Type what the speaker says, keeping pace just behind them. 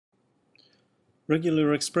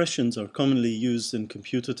Regular expressions are commonly used in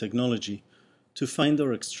computer technology to find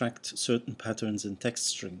or extract certain patterns in text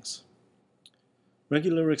strings.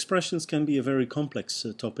 Regular expressions can be a very complex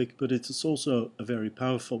topic, but it is also a very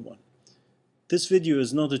powerful one. This video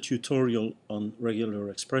is not a tutorial on regular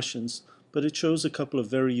expressions, but it shows a couple of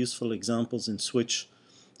very useful examples in Switch,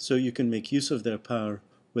 so you can make use of their power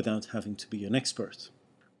without having to be an expert.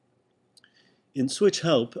 In Switch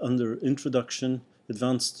Help, under Introduction,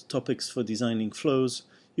 Advanced Topics for Designing Flows,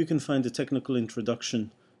 you can find a technical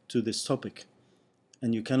introduction to this topic.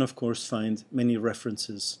 And you can, of course, find many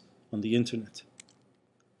references on the internet.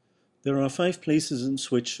 There are 5 places in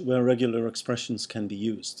Switch where regular expressions can be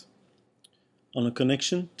used. On a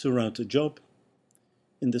connection to route a job,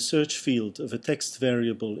 in the search field of a text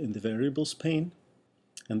variable in the Variables pane,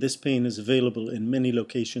 and this pane is available in many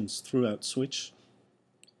locations throughout Switch,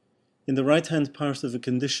 in the right-hand part of a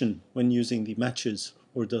condition when using the matches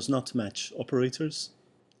or does not match operators,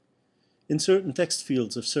 in certain text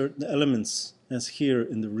fields of certain elements, as here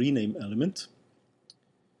in the rename element,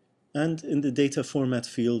 and in the data format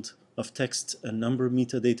field of text and number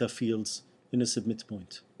metadata fields in a submit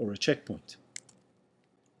point or a checkpoint.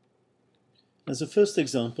 As a first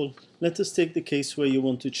example, let us take the case where you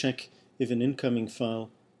want to check if an incoming file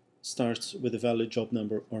starts with a valid job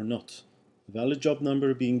number or not. A valid job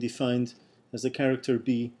number being defined as the character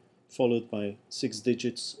B followed by 6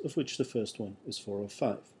 digits, of which the first one is 4 or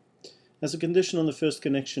 5. As a condition on the first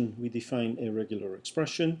connection, we define a regular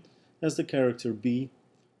expression as the character B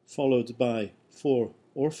followed by 4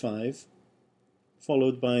 or 5,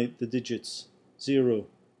 followed by the digits 0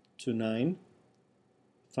 to 9,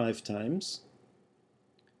 5 times,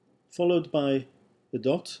 followed by a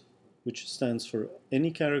dot, which stands for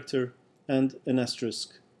any character, and an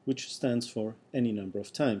asterisk, which stands for any number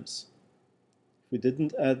of times. If we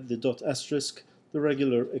didn't add the dot asterisk, the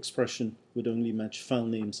regular expression would only match file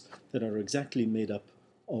names that are exactly made up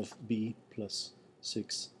of B plus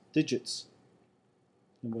 6 digits.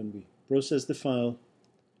 And when we process the file,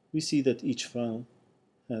 we see that each file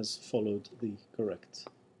has followed the correct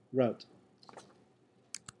route.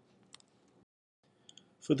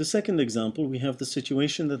 For the second example, we have the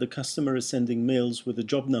situation that the customer is sending mails with a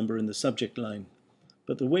job number in the subject line,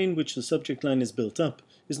 but the way in which the subject line is built up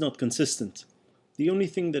is not consistent. The only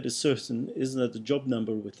thing that is certain is that the job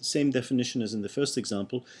number with the same definition as in the first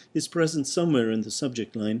example is present somewhere in the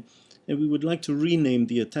subject line, and we would like to rename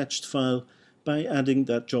the attached file by adding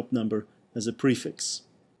that job number as a prefix.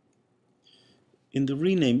 In the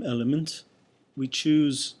rename element, we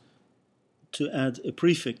choose to add a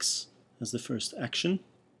prefix as the first action.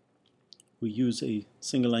 We use a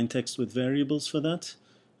single line text with variables for that,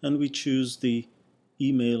 and we choose the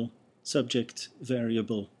email subject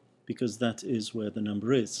variable because that is where the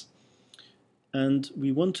number is. And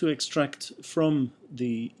we want to extract from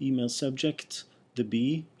the email subject the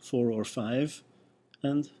B, 4 or 5,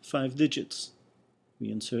 and 5 digits.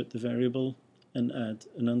 We insert the variable and add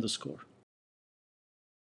an underscore.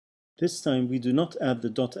 This time we do not add the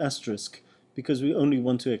dot asterisk because we only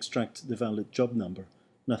want to extract the valid job number,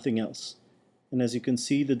 nothing else. And as you can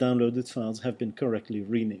see, the downloaded files have been correctly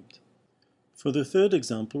renamed. For the third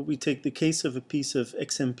example, we take the case of a piece of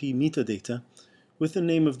XMP metadata with the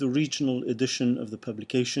name of the regional edition of the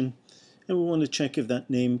publication, and we want to check if that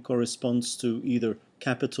name corresponds to either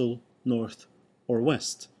capital, north, or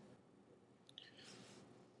west.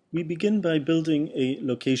 We begin by building a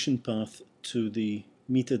location path to the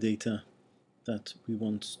metadata that we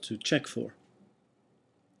want to check for.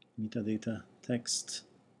 Metadata text,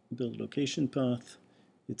 build location path.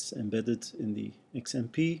 It's embedded in the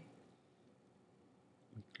XMP.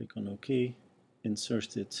 We click on OK,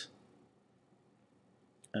 insert it,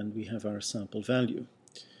 and we have our sample value.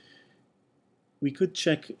 We could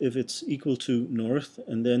check if it's equal to north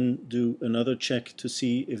and then do another check to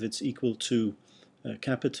see if it's equal to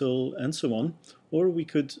capital and so on, or we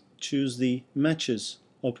could choose the matches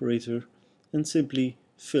operator and simply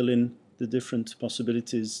fill in the different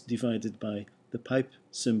possibilities divided by the pipe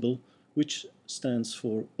symbol, which stands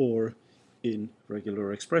for OR in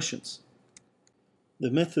regular expressions.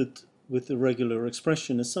 The method with the regular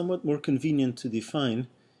expression is somewhat more convenient to define,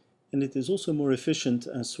 and it is also more efficient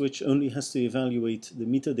as Switch only has to evaluate the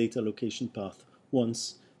metadata location path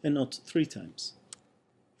once and not 3 times.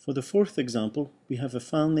 For the fourth example, we have a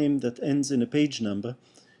file name that ends in a page number,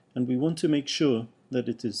 and we want to make sure that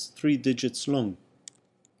it is 3 digits long.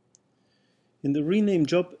 In the rename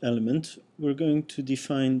job element, we're going to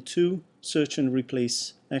define 2 search and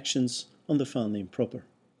replace actions on the file name proper.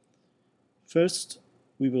 First,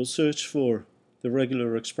 we will search for the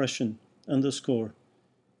regular expression underscore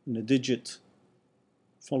and a digit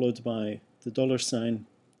followed by the $sign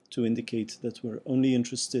to indicate that we're only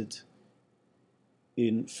interested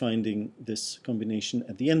in finding this combination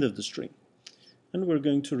at the end of the string. And we're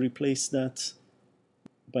going to replace that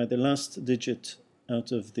by the last digit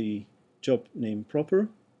out of the job name proper.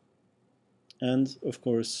 And of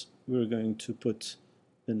course, we're going to put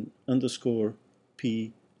an underscore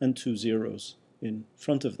P and 2 zeros in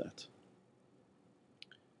front of that.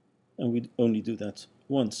 And we only do that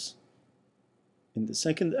once. In the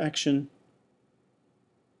second action,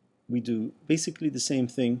 we do basically the same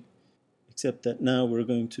thing, except that now we're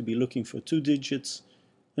going to be looking for 2 digits,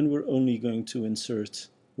 and we're only going to insert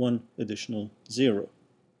 1 additional 0.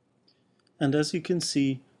 And as you can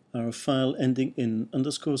see, our file ending in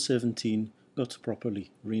 _17 got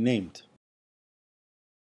properly renamed.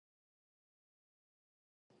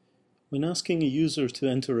 When asking a user to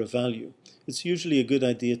enter a value, it's usually a good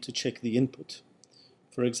idea to check the input.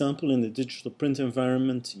 For example, in the digital print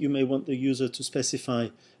environment, you may want the user to specify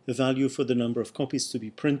a value for the number of copies to be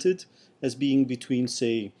printed as being between,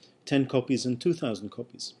 say, 10 copies and 2,000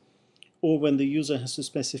 copies. Or when the user has to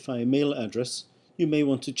specify a mail address, you may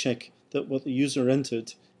want to check that what the user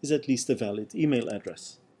entered is at least a valid email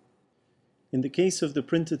address. In the case of the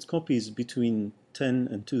printed copies between 10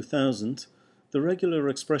 and 2,000, the regular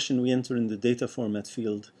expression we enter in the data format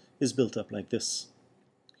field is built up like this.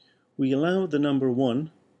 We allow the number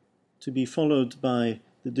 1 to be followed by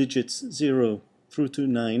the digits 0 through to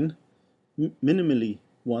 9, minimally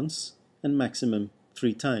once and maximum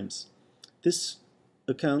 3 times. This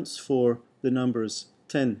accounts for the numbers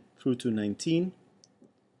 10 through to 19,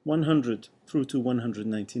 100 through to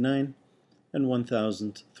 199, and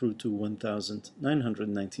 1000 through to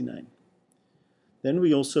 1999. Then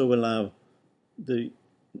we also allow the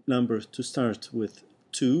number to start with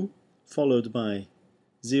 2, followed by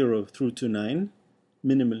 0 through to 9,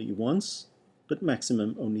 minimally once, but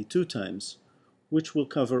maximum only 2 times, which will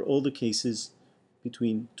cover all the cases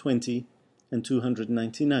between 20 and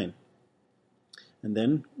 299. And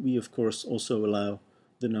then we of course also allow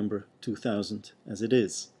the number 2000 as it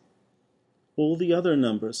is. All the other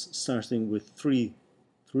numbers starting with 3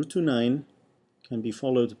 through to 9 can be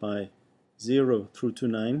followed by 0 through to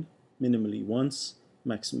 9, minimally once,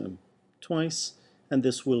 maximum twice, and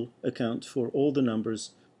this will account for all the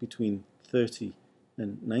numbers between 30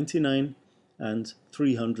 and 99 and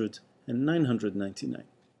 300 and 999.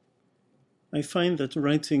 I find that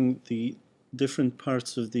writing the different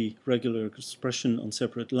parts of the regular expression on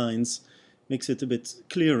separate lines makes it a bit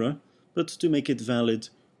clearer, but to make it valid,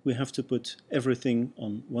 we have to put everything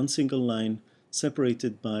on one single line,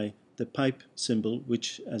 separated by the pipe symbol,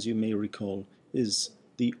 which, as you may recall, is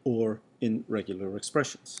the OR in regular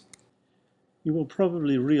expressions. You will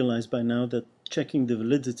probably realize by now that checking the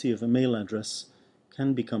validity of a mail address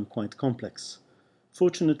can become quite complex.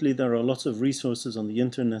 Fortunately, there are lots of resources on the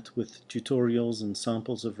internet with tutorials and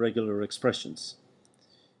samples of regular expressions.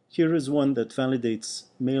 Here is one that validates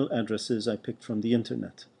mail addresses I picked from the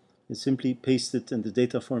internet. I simply paste it in the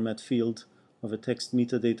data format field of a text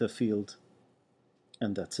metadata field,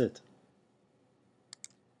 and that's it.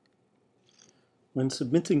 When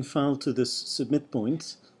submitting file to this submit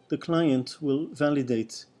point, the client will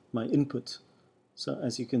validate my input. So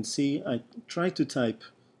as you can see, I try to type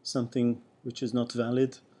something which is not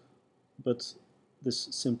valid, but this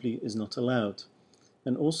simply is not allowed.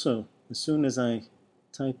 And also, as soon as I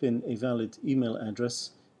type in a valid email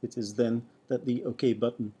address, it is then that the OK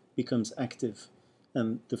button becomes active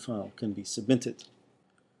and the file can be submitted.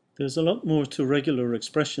 There's a lot more to regular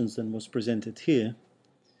expressions than was presented here,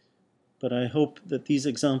 but I hope that these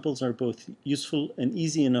examples are both useful and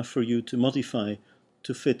easy enough for you to modify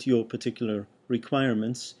to fit your particular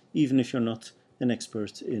requirements, even if you're not an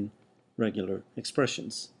expert in regular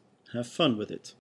expressions. Have fun with it.